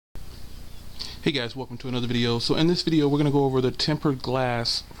Hey guys, welcome to another video. So in this video we're going to go over the tempered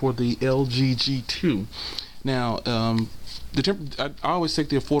glass for the LG G2. Now I always take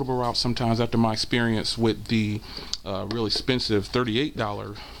the affordable route sometimes after my experience with the really expensive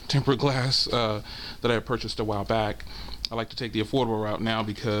 $38 tempered glass that I had purchased a while back. I like to take the affordable route now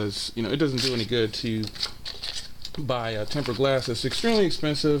because it doesn't do any good to buy a tempered glass that's extremely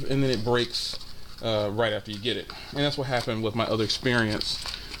expensive and then it breaks right after you get it. And that's what happened with my other experience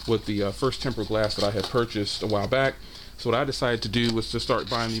with the first tempered glass that I had purchased a while back. So what I decided to do was to start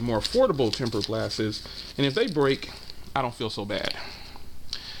buying the more affordable tempered glasses, and if they break, I don't feel so bad.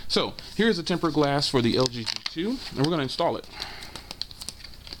 So here's the tempered glass for the LG G2, and we're going to install it.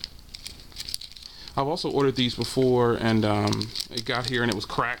 I've also ordered these before, and it got here and it was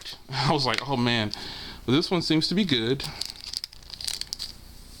cracked. I was like, oh man, but this one seems to be good.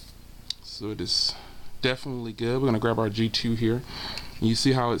 So it is definitely good. We're going to grab our G2 here. You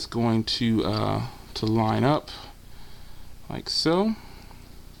see how it's going to line up like so.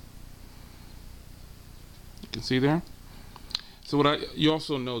 You can see there. So you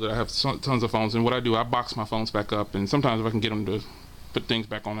also know that I have tons of phones, and what I do, I box my phones back up, and sometimes if I can get them to put things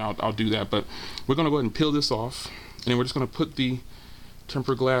back on, I'll do that. But we're going to go ahead and peel this off, and then we're just going to put the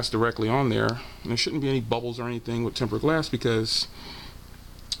tempered glass directly on there. And there shouldn't be any bubbles or anything with tempered glass because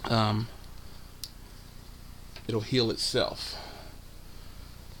it'll heal itself.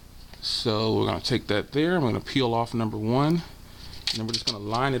 So we're going to take that there. I'm going to peel off number one, and then we're just going to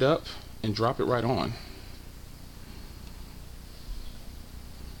line it up and drop it right on.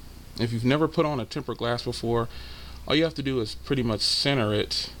 If you've never put on a tempered glass before, all you have to do is pretty much center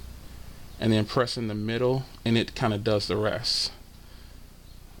it and then press in the middle, and it kind of does the rest.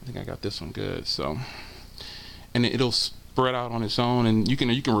 I think I got this one good. So, and it'll spread out on its own, and you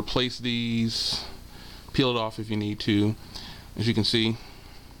can replace these, peel it off if you need to. As you can see,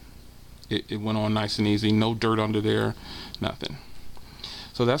 it went on nice and easy, no dirt under there, nothing.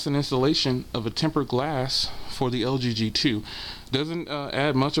 So that's an installation of a tempered glass for the LG G2. Doesn't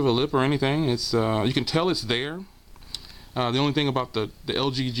add much of a lip or anything. It's you can tell it's there. The only thing about the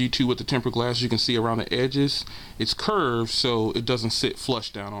LG G2 with the tempered glass, you can see around the edges, it's curved so it doesn't sit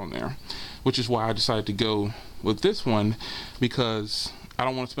flush down on there, which is why I decided to go with this one, because I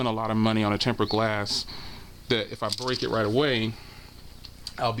don't want to spend a lot of money on a tempered glass that if I break it right away,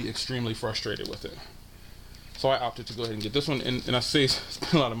 I'll be extremely frustrated with it. So I opted to go ahead and get this one, and I say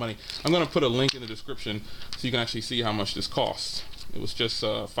spend a lot of money. I'm going to put a link in the description so you can actually see how much this costs. It was just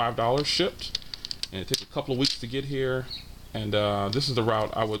 $5 shipped, and it took a couple of weeks to get here, and this is the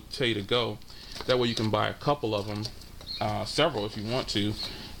route I would tell you to go. That way you can buy a couple of them, several if you want to,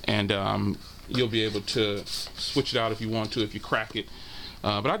 and you'll be able to switch it out if you want to, if you crack it.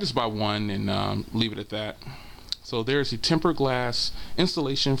 But I just buy one and leave it at that. So there's the tempered glass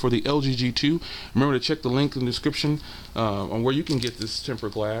installation for the LG G2. Remember to check the link in the description on where you can get this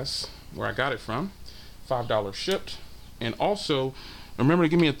tempered glass, where I got it from. $5 shipped. And also, remember to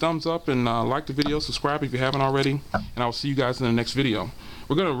give me a thumbs up and like the video, subscribe if you haven't already, and I'll see you guys in the next video.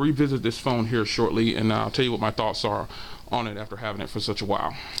 We're going to revisit this phone here shortly, and I'll tell you what my thoughts are on it after having it for such a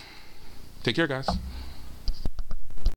while. Take care, guys.